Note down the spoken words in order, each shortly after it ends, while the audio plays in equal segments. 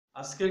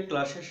আজকের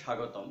ক্লাসে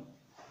স্বাগতম।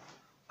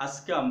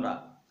 আজকে আমরা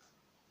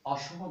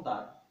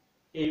অসমতার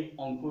এই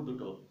অঙ্ক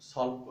দুটো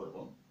সলভ করব।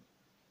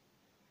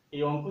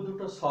 এই অঙ্ক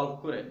দুটো সলভ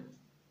করে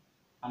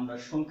আমরা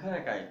সংখ্যা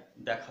রেখায়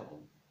দেখাবো।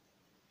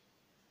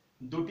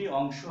 দুটি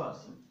অংশ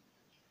আছে,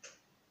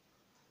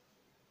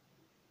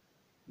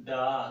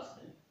 দেওয়া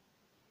আছে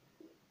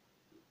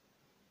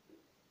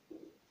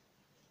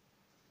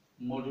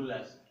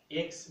modulus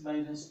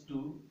x-2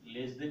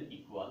 less than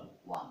equal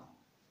 1।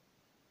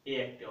 এই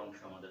একটা অংশ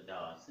আমাদের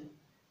দেওয়া আছে।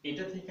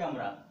 এটা থেকে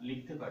আমরা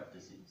লিখতে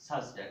পারতেছি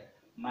such that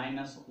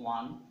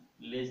 -1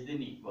 less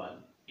than equal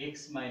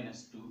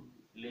x-2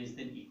 less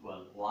than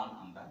equal 1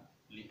 আমরা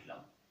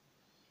লিখলাম।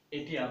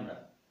 এটি আমরা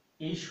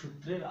এই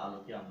সূত্রের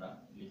আলোকে আমরা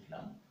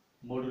লিখলাম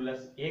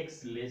modulus x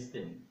less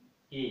than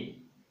a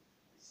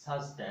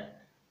such that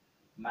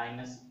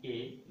 -a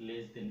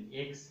less than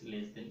x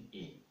less than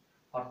a।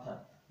 অর্থাৎ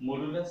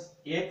modulus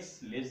x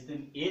less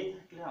than a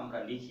থাকলে আমরা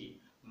লিখি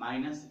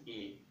 -a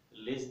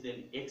less than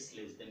x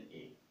less than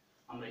a।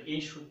 আমরা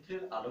এই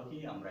সূত্রের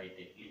আলোকেই আমরা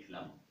এটা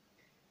লিখলাম।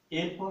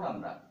 এরপর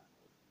আমরা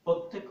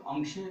প্রত্যেক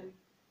অংশে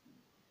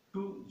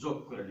 2 যোগ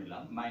করে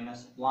নিলাম।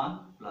 -1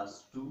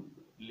 + 2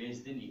 less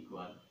than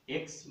equal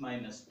x -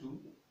 2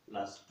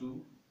 + 2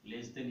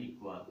 less than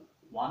equal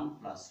 1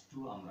 +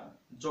 2 আমরা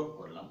যোগ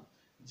করলাম।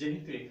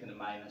 যেহেতু এখানে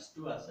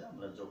 -2 আছে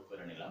আমরা যোগ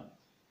করে নিলাম।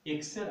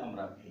 x এর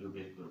আমরা ভ্যালু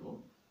বের করব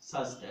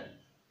such that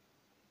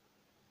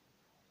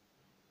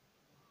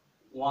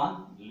 1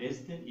 less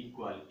than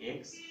equal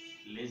x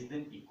less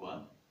than equal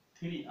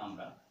 3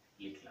 আমরা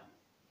লিখলাম।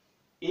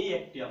 এই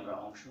একটি আমরা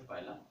অংশ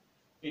পাইলাম।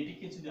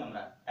 এটিকে যদি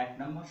আমরা 1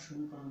 নম্বর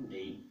সমীকরণ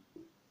দেই,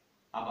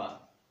 আবার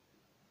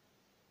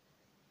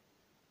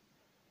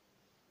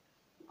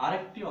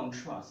আরেকটি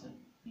অংশ আছে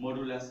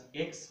modulus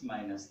x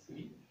 -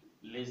 3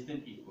 less than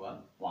equal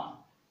 1।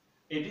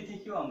 এটি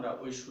থেকেও আমরা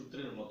ওই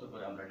সূত্রের মতো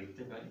করে আমরা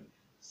লিখতে পারি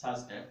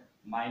such that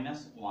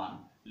 -1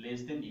 less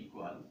than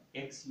equal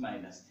x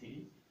 - 3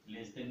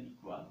 less than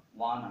equal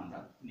 1 আমরা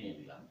নিয়ে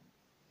নিলাম।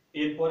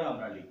 এরপরে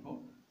আমরা লিখব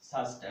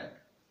such that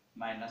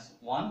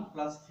 -1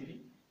 + 3,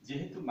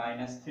 যেহেতু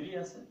 -3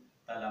 আছে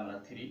তাহলে আমরা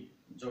 3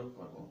 যোগ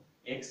করব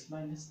x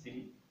 -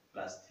 3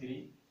 + 3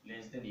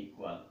 লেস দেন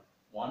ইকুয়াল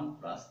 1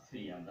 +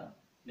 3 আমরা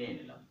নিয়ে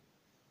নিলাম।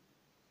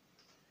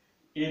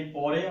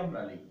 এরপরে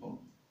আমরা লিখব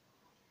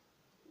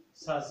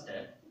such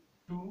that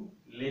 2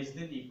 less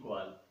than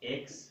equal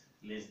x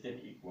less than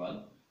equal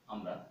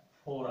আমরা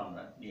 4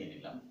 আমরা নিয়ে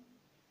নিলাম।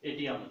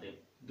 এটি আমাদের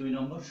 2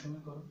 নম্বর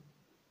সমীকরণ।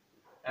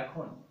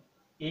 এখন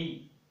এই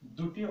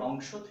দুটি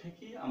অংশ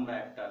থেকে আমরা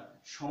একটা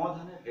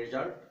সমাধানের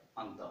রেজাল্ট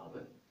আনতে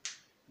হবে।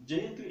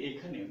 যেহেতু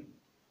এখানে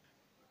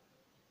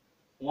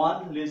 1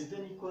 less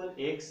than equal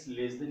x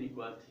less than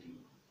equal 3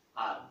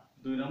 আর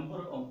 2 নম্বর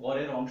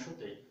পরের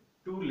অংশতে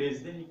 2 less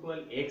than equal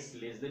x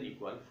less than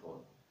equal 4,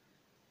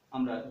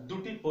 আমরা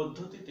দুটি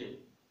পদ্ধতিতে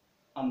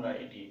আমরা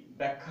এটি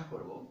ব্যাখ্যা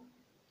করব।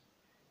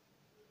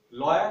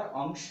 লয়ার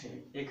অংশে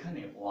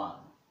এখানে 1,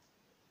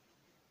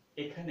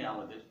 এখানে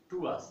আমাদের 2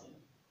 আছে,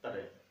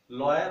 তাহলে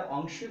লয়ার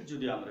অংশের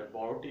যদি আমরা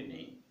বড়টি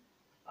নেই,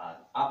 আর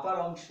আপার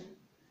অংশে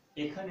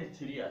এখানে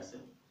 3 আছে,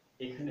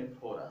 এখানে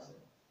 4 আছে,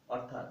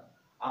 অর্থাৎ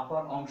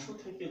আপার অংশ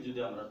থেকে যদি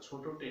আমরা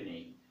ছোটটি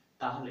নেই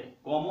তাহলে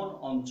কমন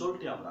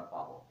অঞ্চলটি আমরা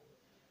পাবো।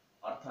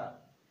 অর্থাৎ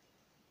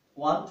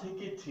 1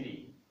 থেকে 3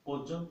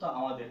 পর্যন্ত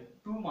আমাদের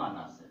 2 মান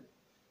আছে,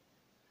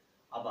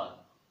 আবার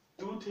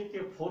 2 থেকে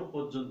 4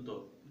 পর্যন্ত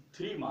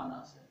 3 মান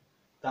আছে।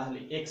 তাহলে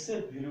x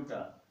এর ভ্যালুটা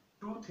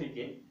 2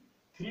 থেকে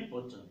 3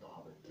 পর্যন্ত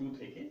হবে, 2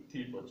 থেকে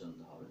 3 পর্যন্ত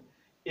হবে।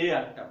 এই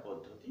একটা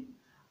পদ্ধতি।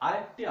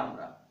 আরেকটি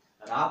আমরা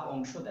রাফ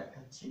অংশ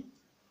দেখাচ্ছি,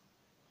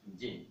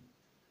 যে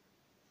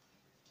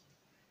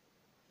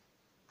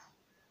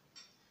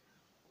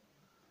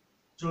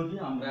যদি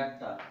আমরা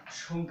একটা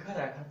সংখ্যা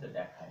রেখাতে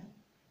দেখাই,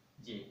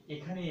 যে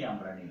এখানেই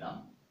আমরা নিলাম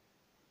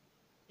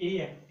এই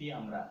একটি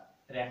আমরা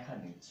রেখা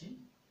নিচ্ছি,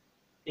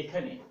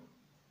 এখানে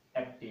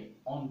একটি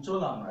অঞ্চল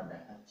আমরা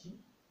দেখাচ্ছি,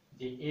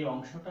 যে এই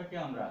অংশটাকে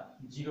আমরা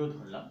 0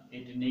 ধরলাম,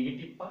 এটি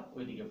নেগেটিভ পার্ট,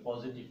 ওইদিকে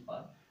পজিটিভ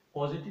পার্ট।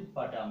 পজিটিভ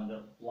পার্টে আমাদের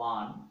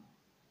 1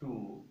 2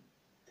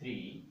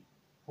 3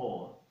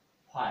 4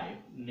 5,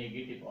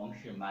 নেগেটিভ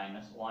অংশে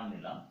 -1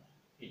 নিলাম,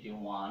 এটি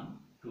 1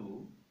 2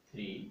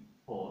 3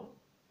 4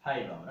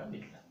 5 আমরা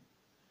লিখলাম।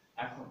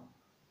 এখন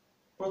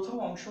প্রথম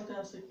অংশতে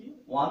আছে কি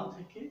 1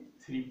 থেকে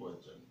 3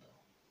 পর্যন্ত,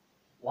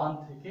 1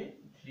 থেকে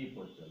 3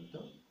 পর্যন্ত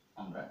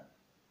আমরা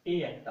এই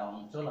একটা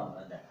অঞ্চল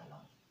আমরা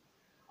দেখালাম।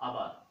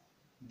 আবার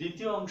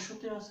দ্বিতীয়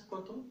অংশতে আছে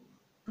কত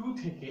 2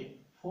 থেকে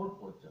 4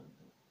 পর্যন্ত,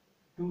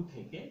 2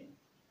 থেকে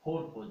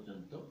 4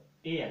 পর্যন্ত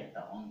এই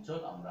একটা অঞ্চল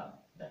আমরা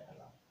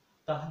দেখালাম।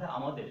 তাহলে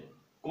আমাদের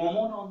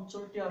কমন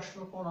অঞ্চলটি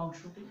আসলো কোন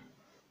অংশটি,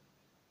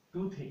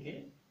 2 থেকে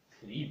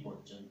 3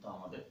 পর্যন্ত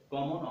আমাদের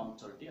কমন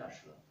অঞ্চলটি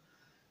আসলো।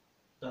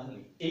 তাহলে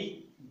এই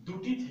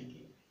দুটি থেকে,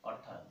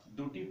 অর্থাৎ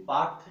দুটি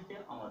পার্ট থেকে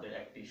আমাদের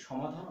একটি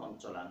সমাধান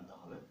অঞ্চল আনতে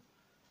হবে।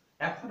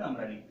 এখন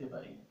আমরা লিখতে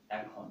পারি,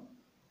 এখন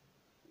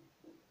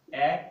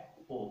 1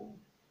 ও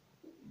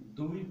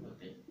 2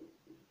 হতে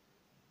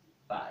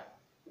পাই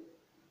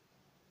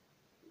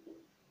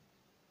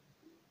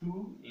 2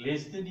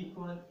 less than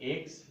equal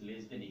x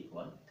less than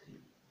equal 3।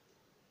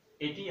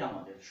 এটি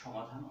আমাদের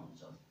সমাধান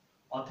অঞ্চল।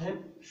 অতএব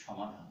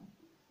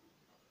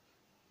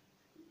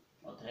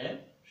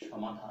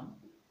সমাধান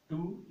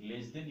 2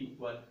 less than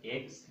equal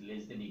x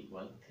less than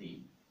equal 3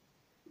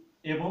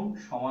 এবং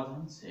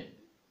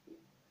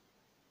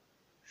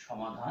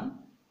সমাধান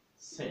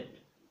set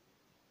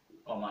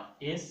comma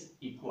s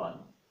equal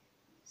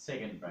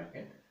second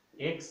bracket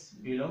x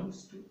belongs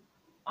to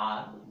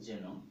r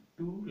যেন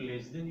 2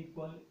 less than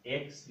equal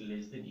x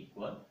less than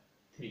equal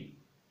 3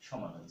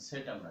 সমাধান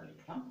সেট আমরা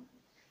লিখলাম।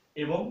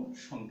 এবং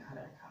সংখ্যা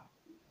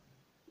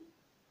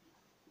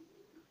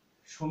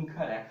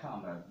রেখা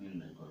আমরা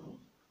নির্ণয় করব।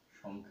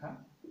 সংখ্যা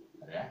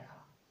রেখা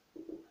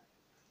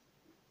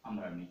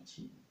আমরা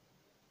নিচ্ছি।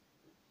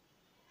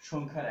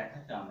 সংখ্যা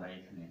রেখাটা আমরা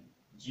এখানে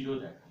 0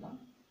 দেখালাম,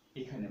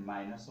 এখানে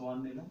 -1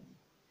 নিলাম,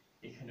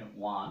 এখানে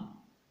 1,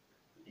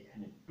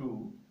 এখানে 2,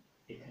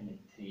 এখানে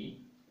 3,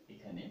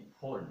 এখানে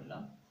 4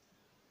 নিলাম।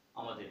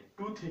 আমাদের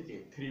 2 থেকে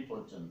 3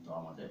 পর্যন্ত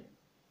আমাদের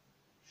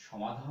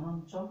সমাধান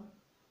অঞ্চল,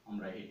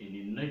 আমরা এটি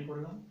নির্ণয়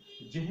করলাম।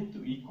 যেহেতু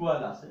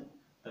ইকুয়াল আছে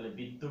তাহলে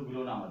বৃত্তগুলো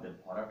আমাদের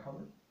ভরাট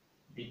হবে।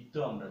 বৃত্ত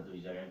আমরা দুই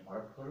জায়গায়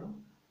ভরাট করলাম,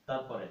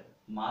 তারপরে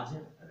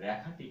মাঝের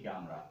রেখাটিকে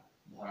আমরা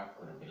ভরাট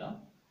করে দিলাম।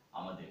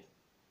 আমাদের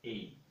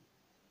এই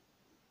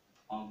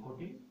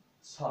অঙ্কটি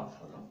সলভ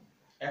হলো।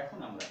 এখন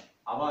আমরা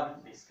আবার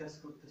ডিসকাস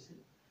করতেছি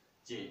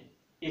যে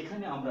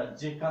এখানে আমরা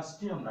যে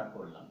কাজটি আমরা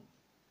করলাম,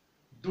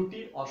 দুটি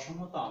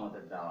অসমতা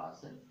আমাদের দেওয়া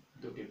আছে,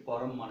 দুটি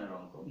পরম মানের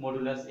অঙ্ক,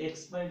 modulus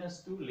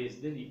x-2 less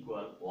than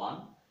equal 1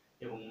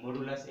 এবং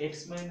modulus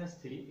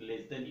x-3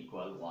 less than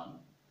equal 1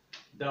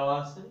 দেওয়া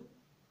আছে।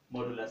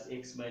 Modulus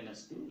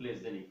x-2 less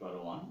than equal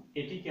 1,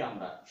 এটিকে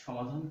আমরা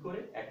সমাধান করে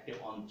একটি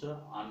অঞ্চল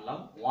আনলাম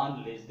 1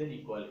 less than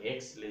equal x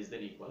less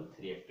than equal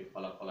 3 একটি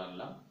ফলাফল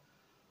আনলাম।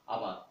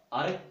 আবার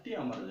আরেকটি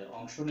আমরা যে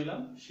অংশ নিলাম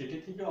সেটি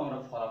থেকেও আমরা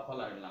ফলাফল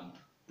আনলাম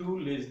 2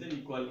 less than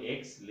equal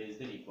x less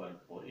than equal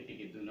 4,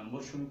 এটিকে 2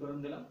 নম্বর সমীকরণ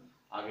দিলাম,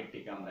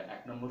 আগেরটিকে আমরা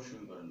 1 নম্বর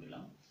সমীকরণ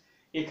দিলাম।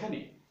 এখানে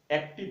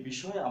একটি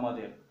বিষয়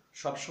আমাদের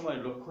সবসময়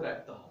লক্ষ্য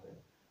রাখতে হবে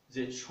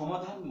যে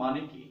সমাধান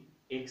মানে কি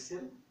x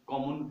এর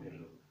কমন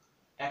ভ্যালু।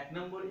 1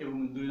 নম্বর এবং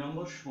 2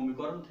 নম্বর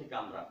সমীকরণ থেকে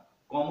আমরা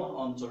কমন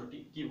অঞ্চলটি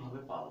কিভাবে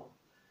পাবো?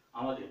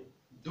 আমাদের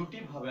দুটি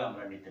ভাবে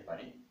আমরা নিতে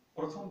পারি।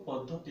 প্রথম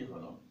পদ্ধতি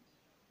হলো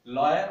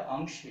লয়ের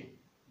অংশে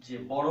যে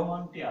বড়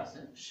মানটি আছে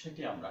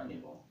সেটি আমরা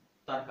নেব।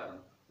 তার কারণ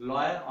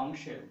লয়ের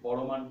অংশের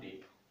বড় মানটি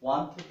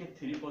 1 থেকে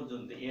 3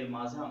 পর্যন্ত, এর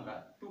মাঝে আমরা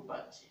 2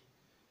 পাচ্ছি,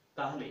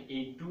 তাহলে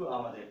এই 2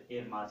 আমাদের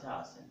এর মাঝে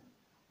আছে।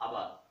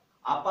 আবার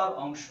আপার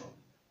অংশ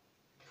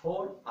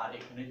 4 আর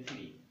এখানে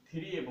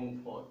 3 এবং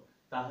 4,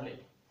 তাহলে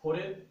 4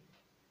 এর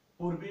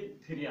পূর্বে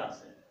 3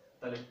 আছে,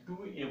 তাহলে 2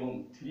 এবং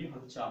 3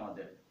 হচ্ছে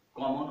আমাদের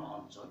কমন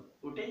অঞ্চল,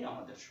 ওটাই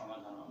আমাদের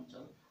সমাধান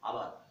অঞ্চল।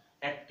 আবার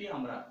একটি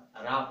আমরা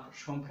রাফ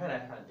সংখ্যা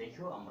রেখা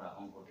দেখেও আমরা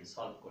অঙ্কটি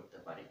সলভ করতে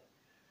পারি।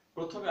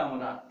 প্রথমে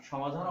আমরা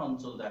সমাধান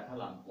অঞ্চল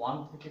দেখালাম 1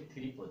 থেকে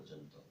 3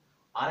 পর্যন্ত,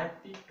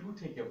 আরেকটি 2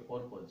 থেকে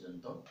 4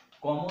 পর্যন্ত,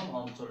 কমন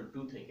অঞ্চল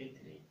 2 থেকে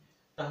 3।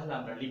 তাহলে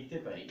আমরা লিখতে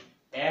পারি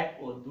 1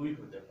 ও 2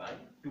 হতে পারে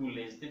 2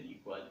 less than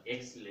equal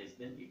x less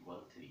than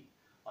equal 3।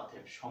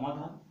 অতএব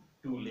সমাধান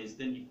 2 less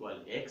than equal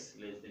x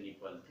less than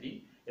equal 3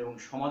 এবং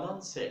সমাধান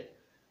set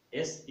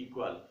s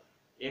equal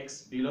x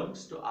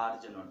belongs to r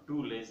যেন 2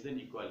 less than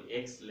equal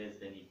x less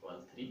than equal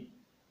 3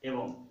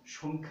 এবং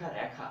সংখ্যা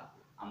রেখা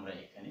আমরা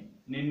এখানে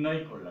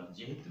নির্ণয় করলাম।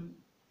 যেহেতু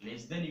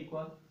লেস দেন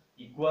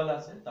ইকুয়াল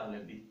আছে তাহলে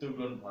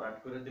বৃত্তগুলো ভরাট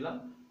করে দিলাম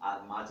আর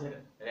মাঝের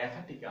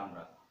রেখাটিকে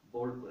আমরা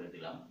বোল্ড করে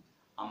দিলাম।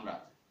 আমরা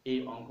এই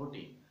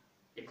অঙ্কটি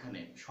এখানে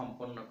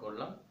সম্পন্ন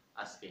করলাম।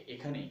 আজকে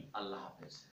এখানেই, আল্লাহ হাফেজ।